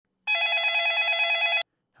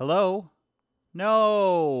Hello?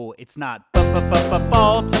 No, it's not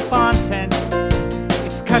call to content.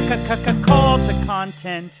 It's call to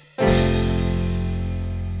content.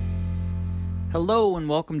 Hello and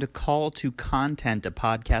welcome to Call to Content, a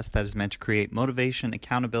podcast that is meant to create motivation,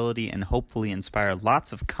 accountability, and hopefully inspire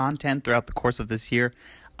lots of content throughout the course of this year.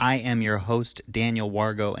 I am your host, Daniel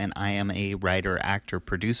Wargo, and I am a writer, actor,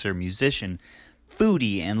 producer, musician,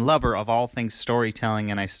 foodie, and lover of all things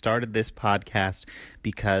storytelling. And I started this podcast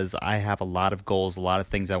because I have a lot of goals, a lot of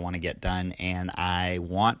things I want to get done, and I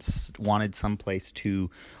wanted some place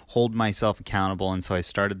to hold myself accountable. And so I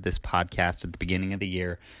started this podcast at the beginning of the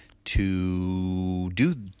year to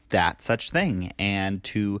do that such thing and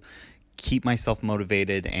to keep myself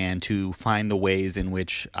motivated and to find the ways in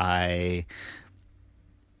which I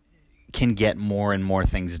can get more and more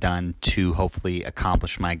things done to hopefully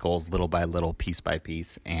accomplish my goals little by little, piece by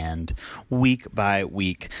piece, and week by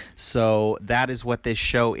week. So that is what this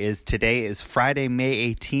show is. Today is Friday,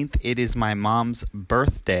 May 18th. It is my mom's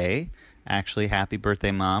birthday. Actually, happy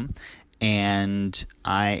birthday, Mom. And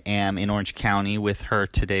I am in Orange County with her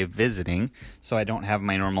today visiting, so I don't have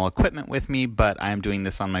my normal equipment with me, but I am doing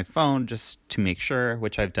this on my phone just to make sure,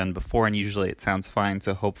 which I've done before, and usually it sounds fine,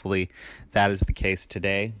 so hopefully that is the case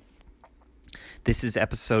today. This is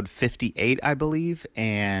episode 58, I believe,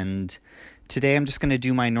 and today I'm just going to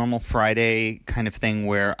do my normal Friday kind of thing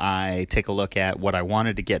where I take a look at what I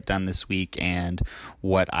wanted to get done this week and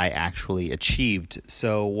what I actually achieved.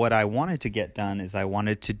 So what I wanted to get done is I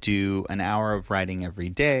wanted to do an hour of writing every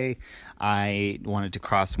day. I wanted to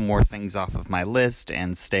cross more things off of my list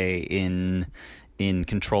and stay in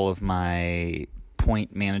control of my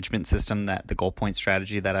point management system, that the goal point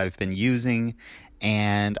strategy that I've been using.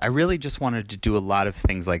 And I really just wanted to do a lot of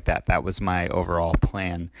things like that. That was my overall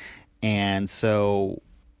plan. And so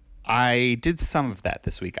I did some of that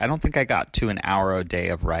this week. I don't think I got to an hour a day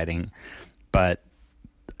of writing, but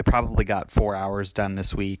I probably got 4 hours done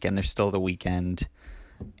this week, and there's still the weekend.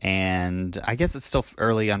 And I guess it's still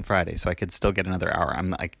early on Friday, so I could still get another hour.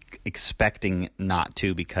 I'm expecting not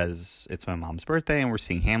to because it's my mom's birthday and we're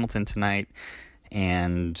seeing Hamilton tonight,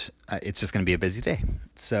 and it's just going to be a busy day.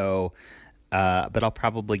 So but I'll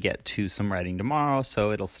probably get to some writing tomorrow,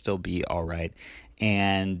 so it'll still be all right.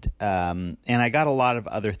 And I got a lot of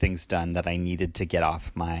other things done that I needed to get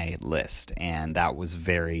off my list, and that was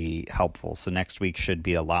very helpful. So next week should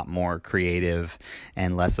be a lot more creative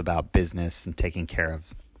and less about business and taking care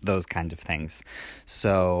of those kind of things.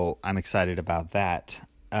 So I'm excited about that.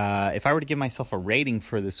 If I were to give myself a rating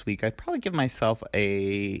for this week, I'd probably give myself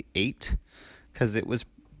a 8 because it was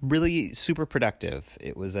really super productive.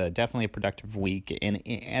 It was definitely a productive week, and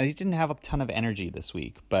I didn't have a ton of energy this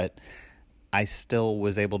week, but I still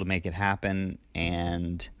was able to make it happen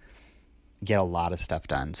and get a lot of stuff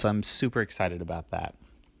done. So I'm super excited about that.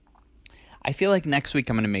 I feel like next week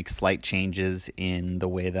I'm going to make slight changes in the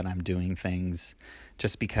way that I'm doing things,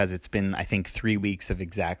 just because it's been, I think, 3 weeks of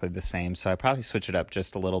exactly the same. So I probably switch it up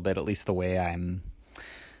just a little bit, at least the way I'm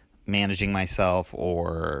managing myself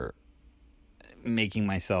or making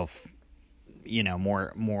myself,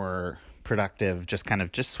 more productive,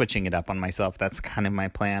 just switching it up on myself. That's kind of my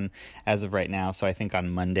plan as of right now. So I think on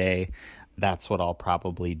Monday, that's what I'll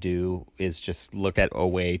probably do, is just look at a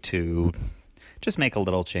way to just make a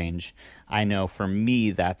little change. I know for me,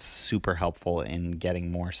 that's super helpful in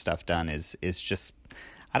getting more stuff done is just,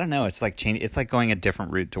 I don't know, it's like change. It's like going a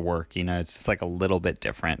different route to work. It's just like a little bit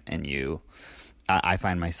different, and I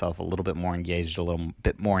find myself a little bit more engaged, a little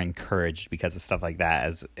bit more encouraged because of stuff like that,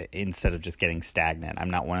 as instead of just getting stagnant. I'm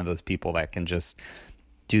not one of those people that can just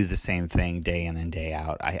do the same thing day in and day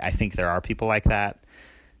out. I think there are people like that,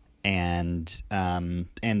 and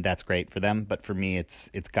that's great for them. But for me, it's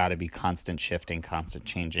got to be constant shifting, constant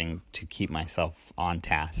changing to keep myself on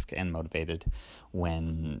task and motivated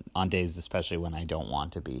on days, especially when I don't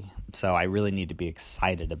want to be. So I really need to be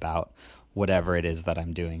excited about whatever it is that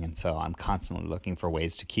I'm doing. And so I'm constantly looking for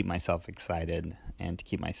ways to keep myself excited and to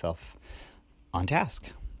keep myself on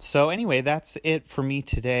task. So anyway, that's it for me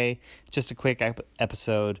today. Just a quick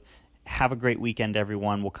episode. Have a great weekend,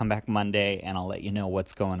 everyone. We'll come back Monday and I'll let you know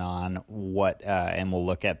what's going on, and we'll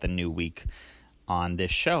look at the new week on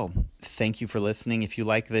this show. Thank you for listening. If you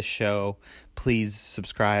like this show, please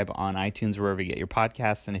subscribe on iTunes, wherever you get your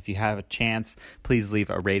podcasts. And if you have a chance, please leave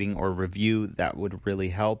a rating or review. That would really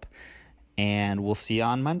help. And we'll see you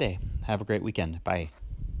on Monday. Have a great weekend. Bye.